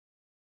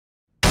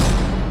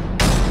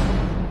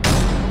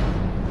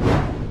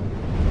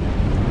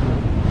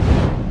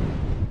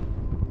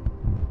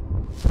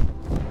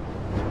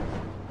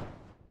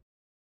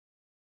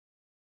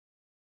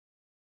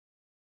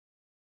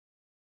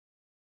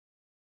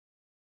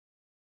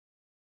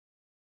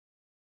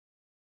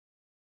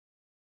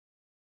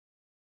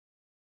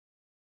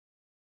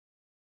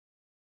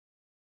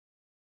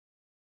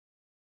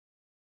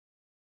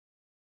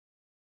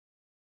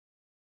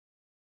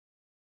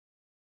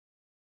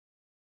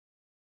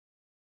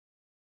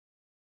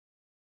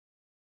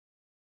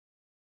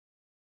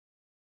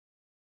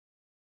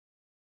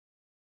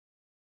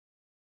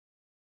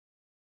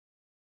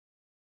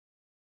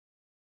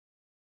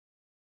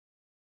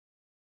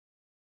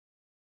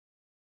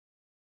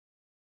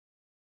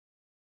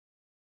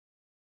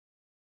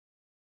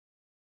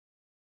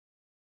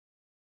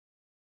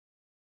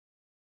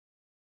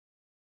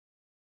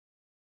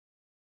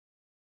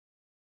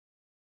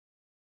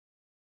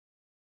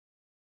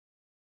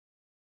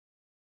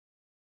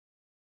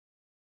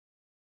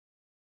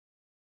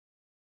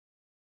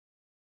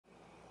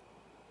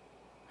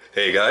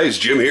Hey guys,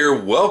 Jim here.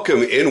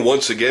 Welcome in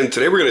once again.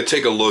 Today we're going to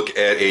take a look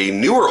at a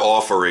newer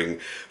offering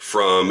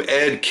from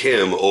Ed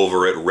Kim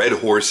over at Red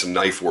Horse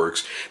Knife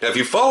Works. Now, if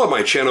you follow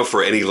my channel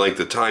for any length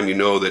of time, you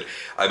know that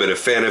I've been a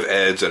fan of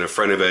Ed's and a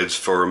friend of Ed's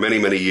for many,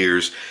 many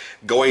years.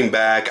 Going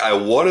back, I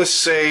want to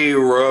say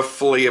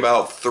roughly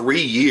about 3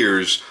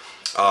 years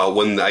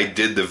when I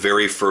did the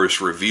very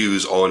first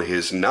reviews on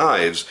his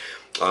knives.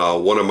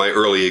 One of my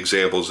early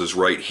examples is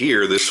right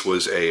here. This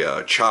was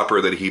a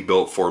chopper that he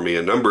built for me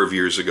a number of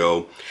years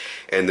ago,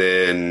 and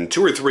then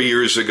 2 or 3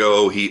 years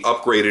ago he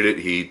upgraded it.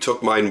 He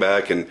took mine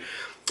back and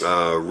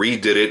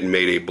redid it and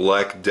made a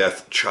Black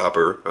Death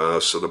chopper,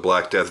 so the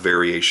Black Death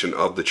variation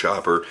of the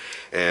chopper,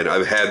 and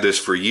I've had this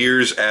for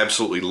years.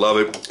 Absolutely love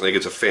it. I think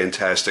it's a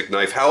fantastic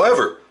knife.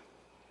 However,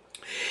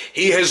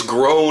 he has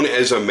grown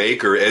as a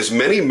maker, as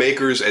many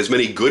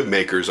good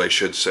makers, I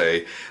should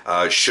say,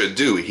 should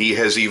do. He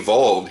has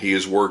evolved. He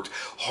has worked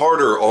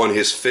harder on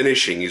his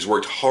finishing. He's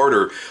worked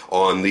harder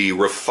on the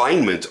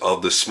refinement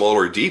of the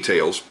smaller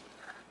details.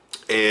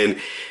 And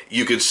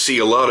you could see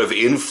a lot of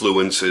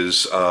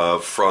influences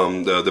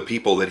from the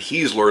people that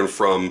he's learned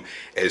from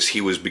as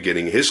he was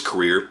beginning his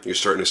career. You're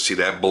starting to see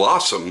that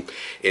blossom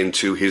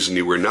into his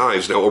newer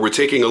knives. Now, what we're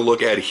taking a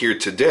look at here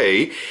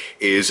today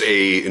is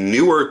a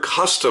newer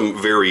custom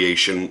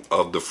variation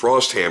of the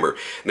Frost Hammer.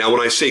 Now,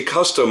 when I say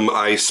custom,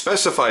 I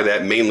specify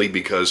that mainly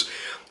because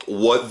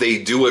what they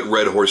do at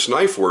Red Horse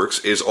Knife Works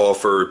is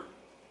offer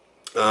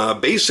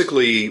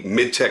basically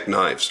mid-tech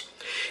knives.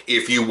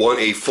 If you want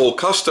a full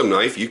custom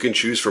knife, you can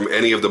choose from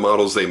any of the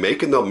models they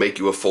make, and they'll make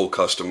you a full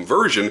custom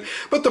version,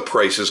 but the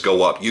prices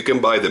go up. You can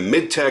buy the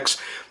mid-techs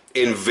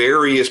in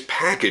various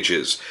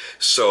packages.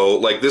 So,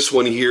 like this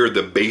one here,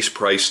 the base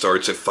price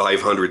starts at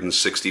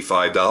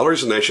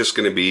 $565, and that's just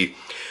going to be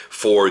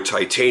for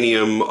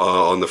titanium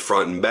on the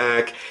front and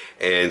back,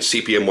 and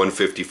CPM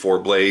 154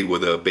 blade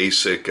with a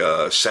basic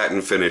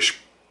satin finish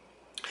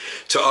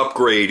to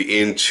upgrade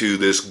into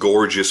this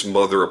gorgeous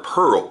mother of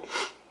pearl.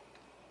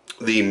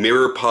 The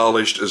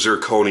mirror-polished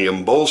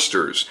zirconium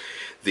bolsters,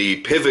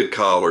 the pivot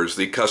collars,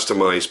 the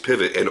customized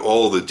pivot, and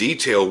all the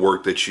detail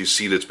work that you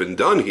see that's been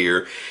done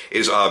here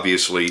is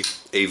obviously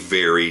a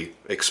very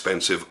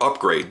expensive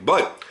upgrade,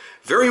 but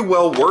very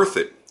well worth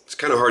it. It's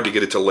kind of hard to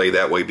get it to lay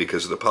that way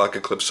because of the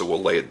pocket clip, so we'll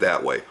lay it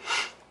that way.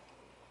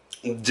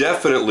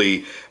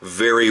 Definitely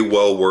very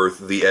well worth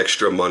the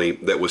extra money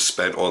that was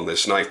spent on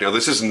this knife. Now,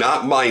 this is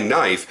not my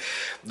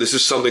knife. This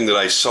is something that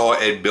I saw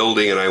Ed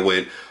building, and I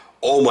went,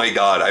 oh my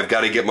God, I've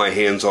got to get my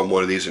hands on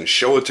one of these and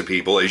show it to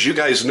people. As you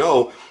guys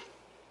know,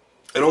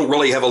 I don't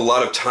really have a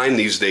lot of time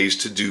these days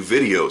to do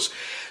videos.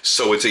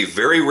 So it's a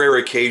very rare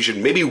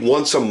occasion, maybe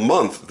once a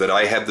month, that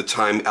I have the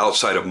time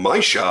outside of my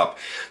shop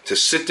to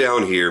sit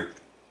down here,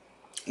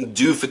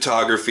 do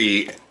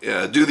photography,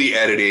 do the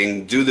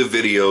editing, do the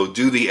video,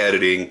 do the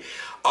editing,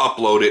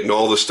 upload it, and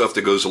all the stuff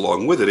that goes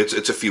along with it.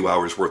 It's a few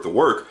hours worth of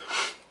work.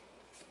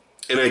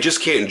 And I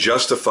just can't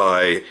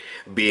justify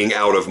being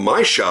out of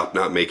my shop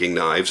not making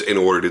knives in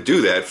order to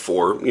do that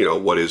for,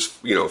 what is,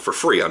 for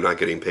free. I'm not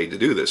getting paid to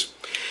do this.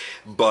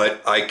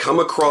 But I come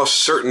across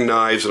certain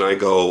knives and I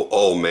go,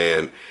 oh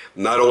man,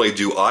 not only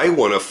do I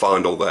want to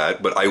fondle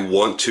that, but I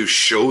want to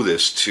show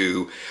this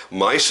to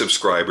my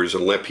subscribers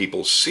and let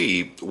people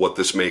see what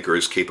this maker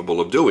is capable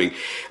of doing.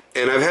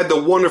 And I've had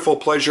the wonderful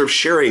pleasure of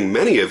sharing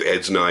many of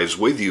Ed's knives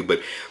with you,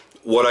 but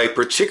what I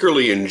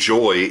particularly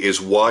enjoy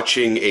is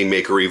watching a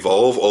maker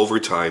evolve over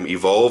time,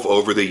 evolve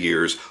over the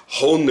years,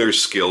 hone their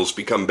skills,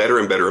 become better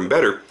and better and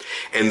better,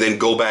 and then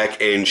go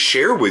back and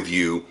share with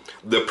you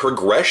the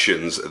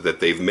progressions that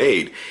they've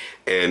made.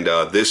 And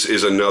this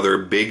is another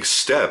big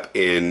step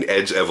in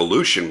Ed's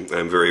evolution.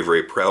 I'm very,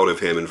 very proud of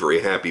him and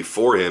very happy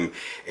for him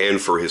and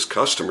for his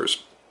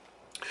customers.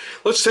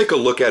 Let's take a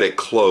look at it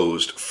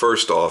closed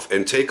first off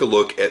and take a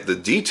look at the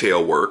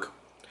detail work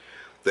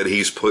that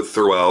he's put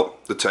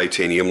throughout the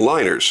titanium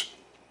liners.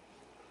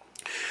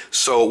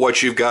 So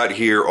what you've got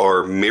here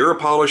are mirror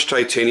polished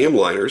titanium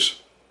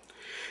liners.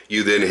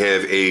 You then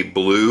have a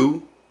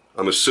blue,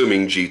 I'm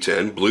assuming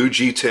G10, blue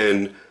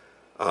G10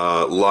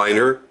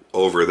 liner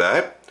over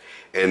that,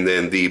 and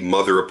then the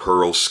mother of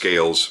pearl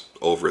scales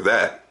over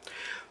that.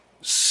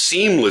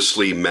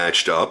 Seamlessly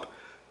matched up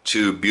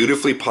to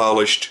beautifully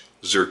polished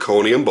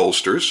zirconium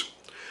bolsters,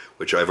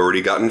 which I've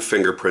already gotten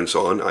fingerprints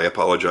on. I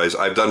apologize.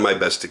 I've done my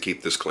best to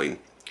keep this clean.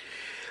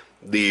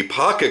 The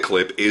pocket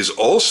clip is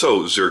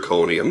also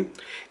zirconium,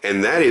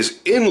 and that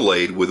is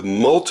inlaid with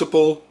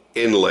multiple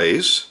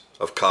inlays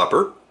of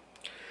copper.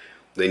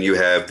 Then you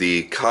have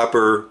the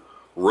copper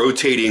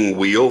rotating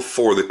wheel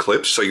for the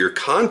clip, so your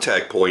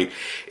contact point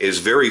is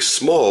very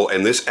small,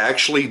 and this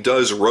actually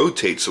does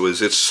rotate, so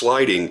as it's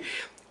sliding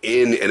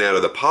in and out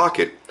of the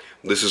pocket,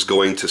 this is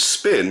going to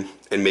spin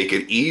and make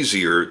it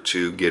easier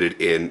to get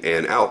it in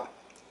and out.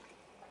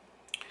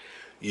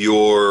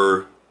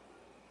 Your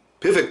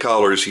pivot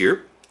collars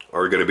here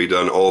are going to be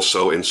done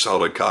also in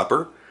solid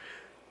copper.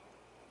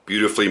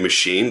 Beautifully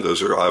machined.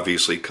 Those are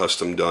obviously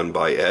custom done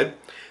by Ed.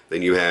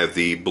 Then you have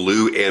the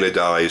blue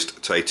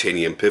anodized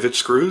titanium pivot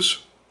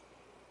screws.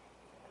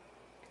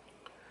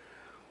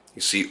 You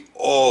You see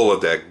all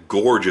of that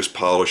gorgeous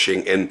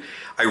polishing, and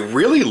I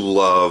really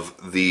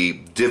love the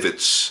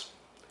divots,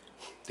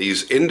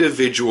 these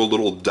individual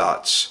little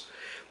dots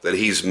that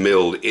he's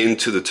milled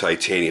into the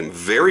titanium.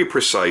 Very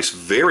precise,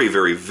 very,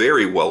 very,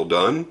 very well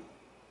done.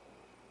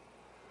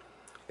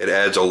 It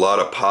adds a lot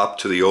of pop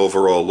to the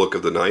overall look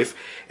of the knife,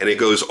 and it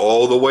goes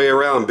all the way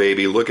around,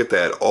 baby. Look at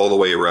that, all the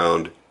way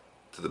around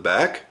to the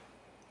back.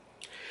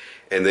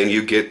 And then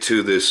you get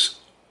to this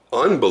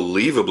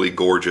unbelievably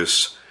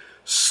gorgeous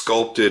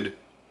sculpted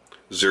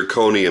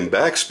zirconium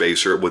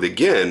backspacer with,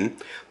 again,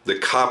 the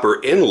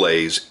copper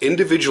inlays,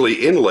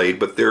 individually inlaid,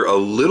 but they're a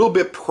little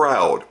bit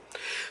proud.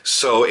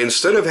 So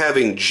instead of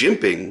having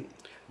jimping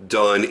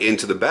done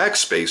into the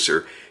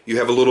backspacer, you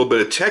have a little bit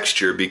of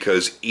texture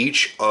because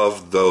each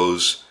of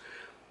those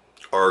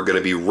are going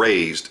to be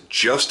raised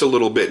just a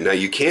little bit. Now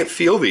you can't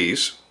feel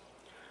these.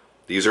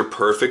 These are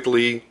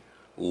perfectly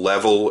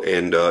level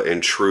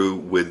and true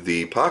with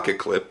the pocket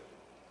clip,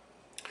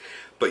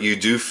 but you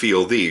do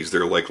feel these.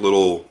 They're like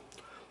little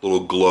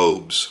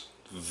globes.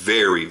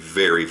 Very,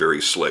 very,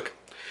 very slick.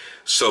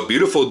 So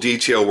beautiful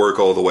detail work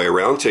all the way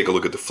around. Take a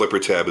look at the flipper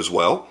tab as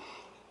well.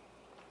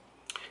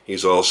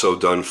 He's also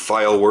done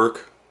file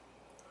work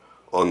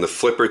on the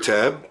flipper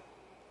tab.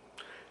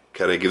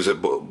 Kind of gives it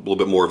a little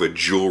bit more of a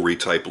jewelry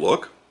type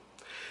look.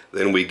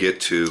 Then we get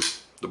to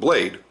the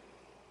blade.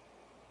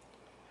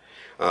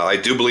 I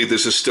do believe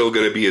this is still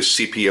going to be a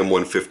CPM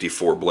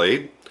 154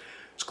 blade.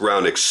 It's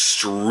ground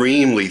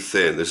extremely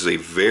thin. This is a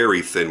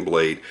very thin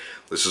blade.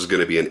 This is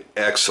going to be an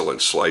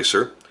excellent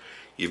slicer.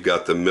 You've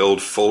got the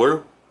milled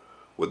fuller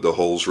with the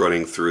holes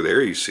running through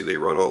there. You see they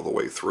run all the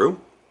way through.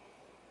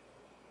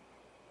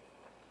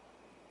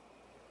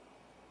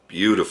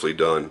 Beautifully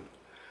done.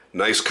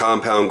 Nice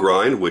compound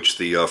grind, which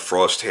the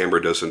frost hammer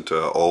doesn't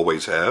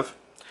always have.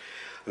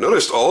 I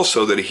noticed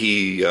also that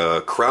he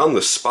crowned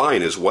the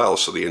spine as well,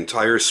 so the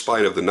entire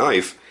spine of the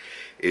knife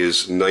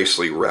is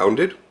nicely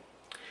rounded.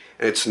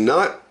 And it's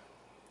not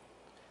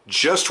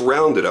just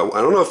rounded. I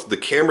don't know if the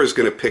camera is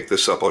going to pick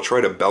this up. I'll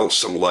try to bounce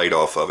some light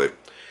off of it.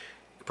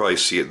 You probably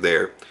see it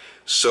there.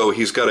 So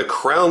he's got a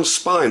crown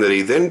spine that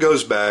he then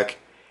goes back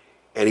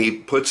and he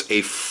puts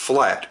a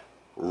flat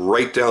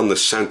right down the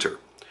center.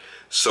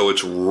 So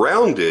it's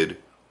rounded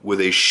with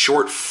a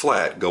short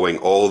flat going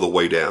all the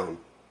way down.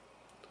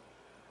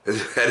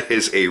 That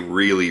is a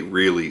really,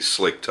 really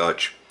slick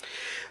touch.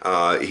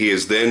 He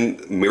has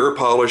then mirror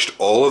polished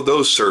all of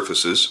those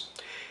surfaces,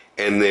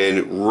 and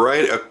then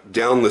right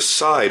down the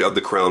side of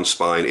the crown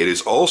spine it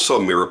is also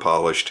mirror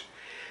polished,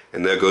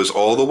 and that goes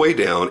all the way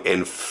down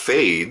and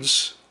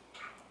fades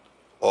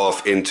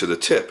off into the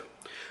tip.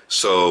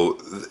 So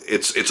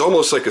it's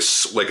almost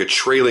like a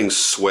trailing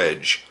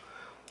swedge,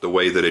 the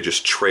way that it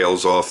just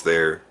trails off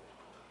there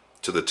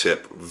to the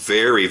tip.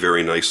 Very,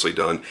 very nicely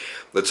done.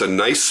 That's a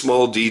nice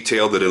small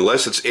detail that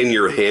unless it's in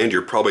your hand,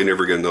 you're probably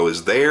never going to know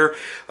is there,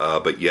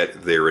 but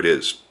yet there it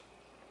is.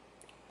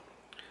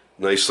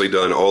 Nicely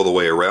done all the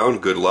way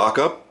around. Good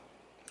lockup.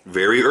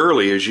 Very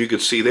early, as you can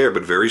see there,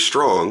 but very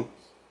strong.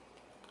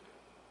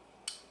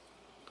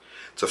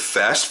 It's a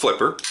fast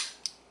flipper.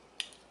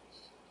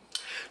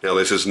 Now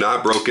this is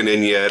not broken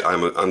in yet.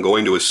 I'm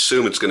going to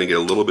assume it's going to get a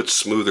little bit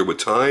smoother with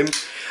time.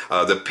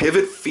 The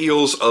pivot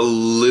feels a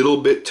little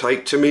bit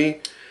tight to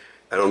me.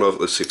 I don't know if,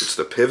 let's see if it's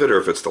the pivot or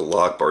if it's the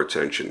lock bar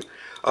tension.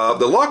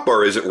 The lock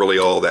bar isn't really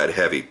all that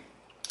heavy.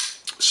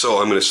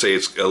 So I'm going to say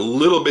it's a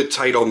little bit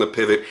tight on the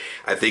pivot.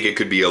 I think it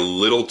could be a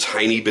little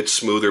tiny bit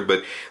smoother,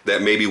 but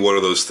that may be one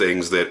of those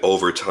things that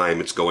over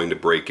time it's going to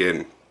break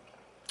in.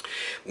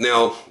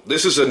 Now,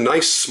 this is a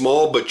nice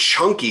small but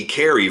chunky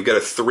carry. You've got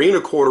a 3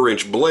 1/4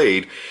 inch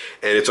blade,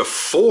 and it's a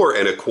 4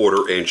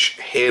 1/4 inch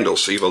handle.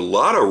 So you have a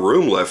lot of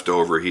room left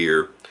over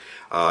here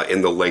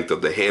in the length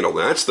of the handle.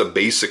 Now, that's the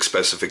basic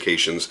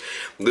specifications.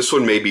 This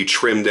one may be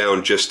trimmed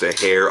down just a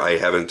hair. I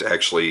haven't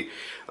actually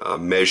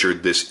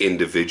measured this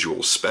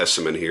individual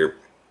specimen here.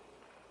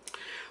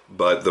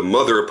 But the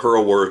mother of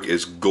pearl work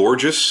is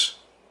gorgeous.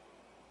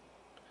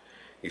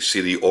 You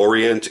see the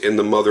orient in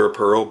the mother of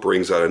pearl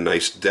brings out a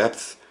nice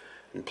depth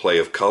and play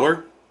of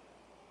color,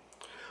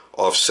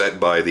 offset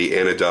by the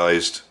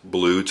anodized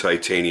blue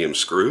titanium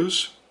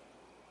screws.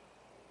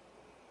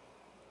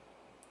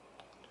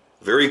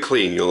 Very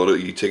clean.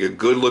 You take a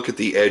good look at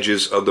the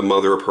edges of the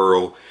mother of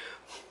pearl,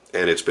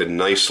 and it's been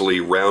nicely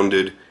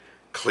rounded,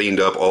 cleaned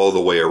up all the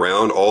way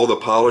around. All the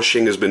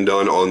polishing has been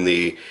done on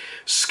the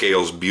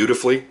scales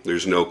beautifully.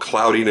 There's no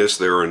cloudiness.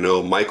 There are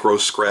no micro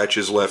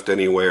scratches left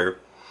anywhere.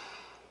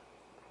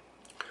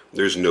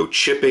 There's no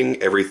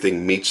chipping.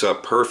 Everything meets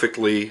up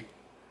perfectly.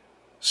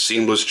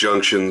 Seamless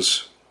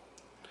junctions.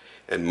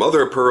 And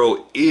mother of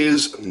pearl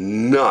is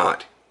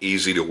not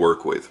easy to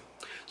work with.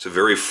 It's a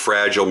very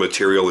fragile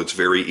material. It's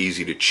very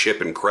easy to chip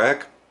and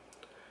crack.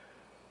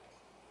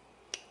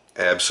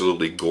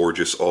 Absolutely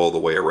gorgeous all the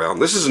way around.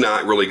 This is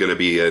not really going to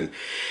be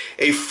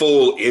a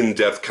full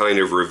in-depth kind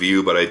of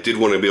review, but I did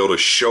want to be able to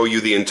show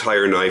you the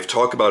entire knife,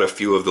 talk about a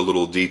few of the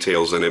little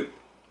details in it,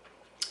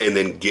 and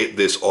then get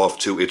this off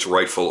to its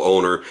rightful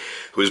owner,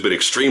 who has been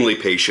extremely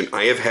patient.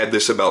 I have had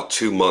this about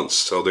 2 months,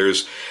 so there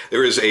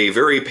is a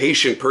very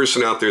patient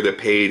person out there that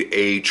paid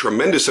a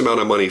tremendous amount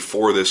of money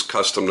for this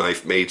custom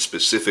knife made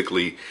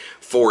specifically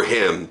for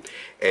him,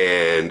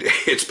 and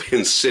it's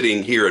been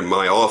sitting here in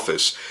my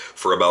office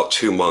for about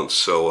 2 months.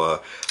 So I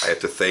have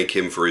to thank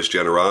him for his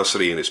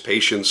generosity and his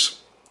patience.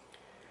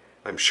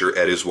 I'm sure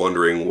Ed is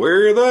wondering,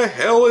 where the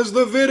hell is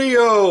the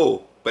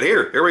video? But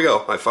here we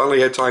go. I finally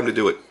had time to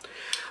do it.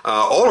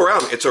 All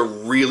around, it's a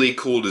really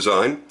cool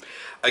design.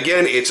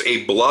 Again, it's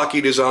a blocky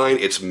design.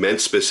 It's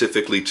meant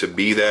specifically to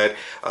be that.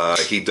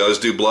 He does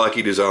do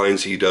blocky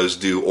designs. He does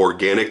do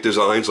organic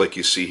designs like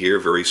you see here,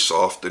 very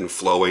soft and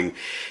flowing.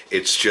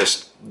 It's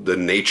just the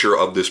nature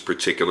of this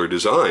particular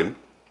design.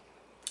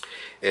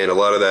 And a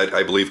lot of that,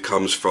 I believe,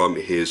 comes from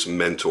his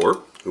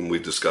mentor, whom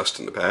we've discussed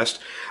in the past.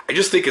 I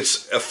just think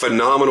it's a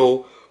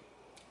phenomenal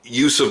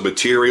use of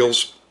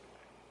materials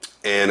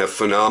and a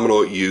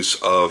phenomenal use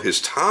of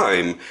his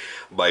time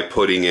by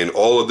putting in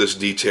all of this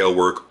detail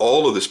work,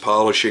 all of this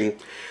polishing.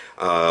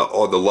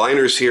 All the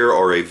liners here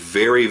are a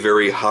very,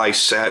 very high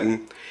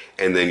satin,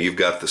 and then you've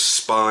got the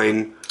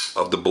spine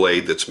of the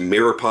blade that's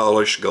mirror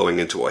polish going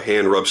into a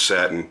hand rub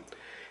satin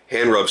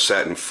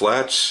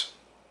flats.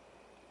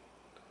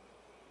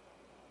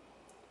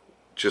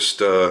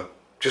 Just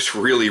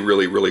really,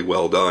 really, really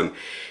well done.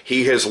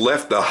 He has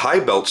left the high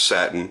belt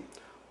satin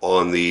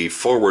on the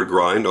forward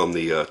grind, on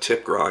the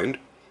tip grind.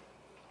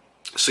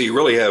 So you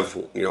really have,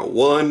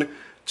 1,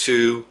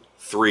 2,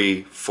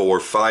 3, 4,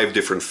 5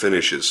 different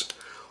finishes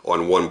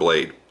on one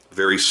blade.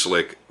 Very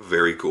slick,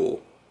 very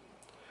cool.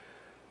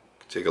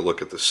 Take a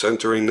look at the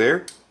centering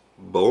there.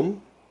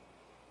 Boom.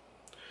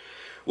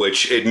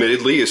 Which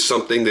admittedly is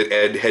something that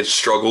Ed had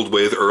struggled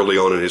with early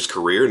on in his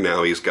career.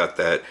 Now he's got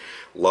that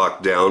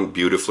locked down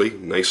beautifully,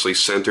 nicely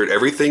centered.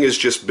 Everything is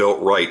just built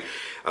right.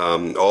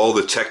 All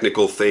the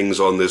technical things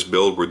on this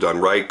build were done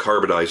right.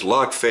 Carbonized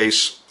lock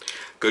face,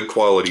 good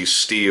quality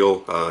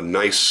steel,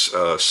 nice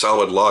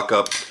solid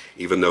lockup.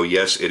 Even though,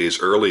 yes, it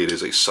is early, it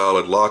is a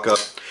solid lockup.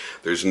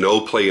 There's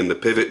no play in the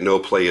pivot, no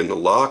play in the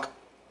lock.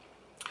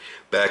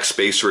 Back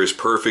spacer is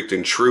perfect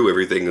and true.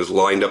 Everything is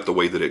lined up the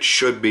way that it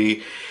should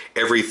be.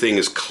 Everything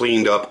is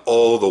cleaned up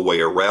all the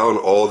way around.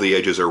 All the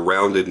edges are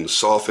rounded and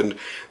softened.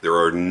 There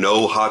are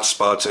no hot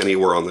spots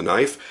anywhere on the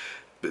knife.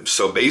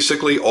 So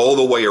basically, all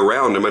the way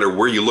around, no matter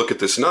where you look at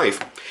this knife,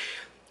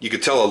 you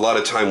could tell a lot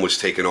of time was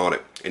taken on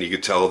it. And you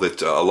could tell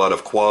that a lot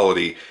of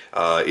quality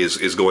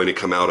is going to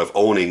come out of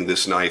owning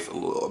this knife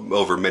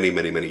over many,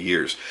 many, many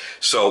years.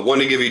 So I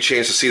wanted to give you a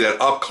chance to see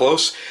that up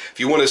close. If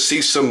you want to see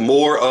some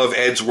more of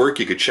Ed's work,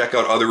 you could check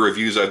out other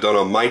reviews I've done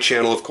on my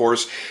channel, of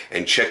course,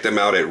 and check them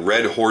out at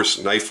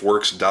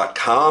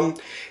redhorseknifeworks.com.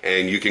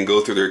 And you can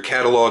go through their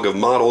catalog of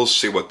models,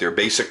 see what their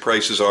basic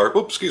prices are.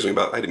 Oops, excuse me,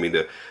 I didn't mean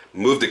to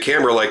move the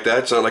camera like that.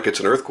 It's not like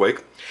it's an earthquake.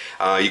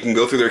 You can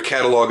go through their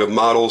catalog of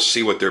models,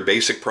 see what their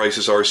basic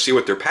prices are, see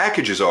what their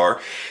packages are,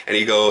 and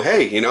you go,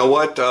 hey, you know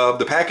what,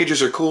 the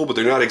packages are cool, but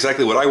they're not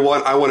exactly what I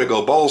want. I want to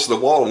go balls to the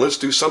wall and let's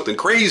do something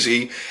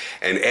crazy.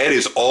 And Ed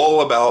is all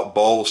about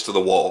balls to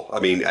the wall. I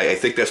mean, I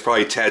think that's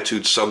probably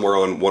tattooed somewhere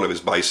on one of his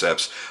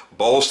biceps.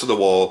 Balls to the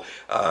wall.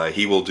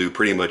 He will do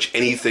pretty much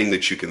anything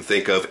that you can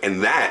think of,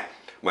 and that,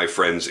 my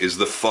friends, is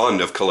the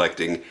fun of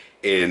collecting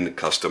in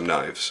custom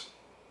knives.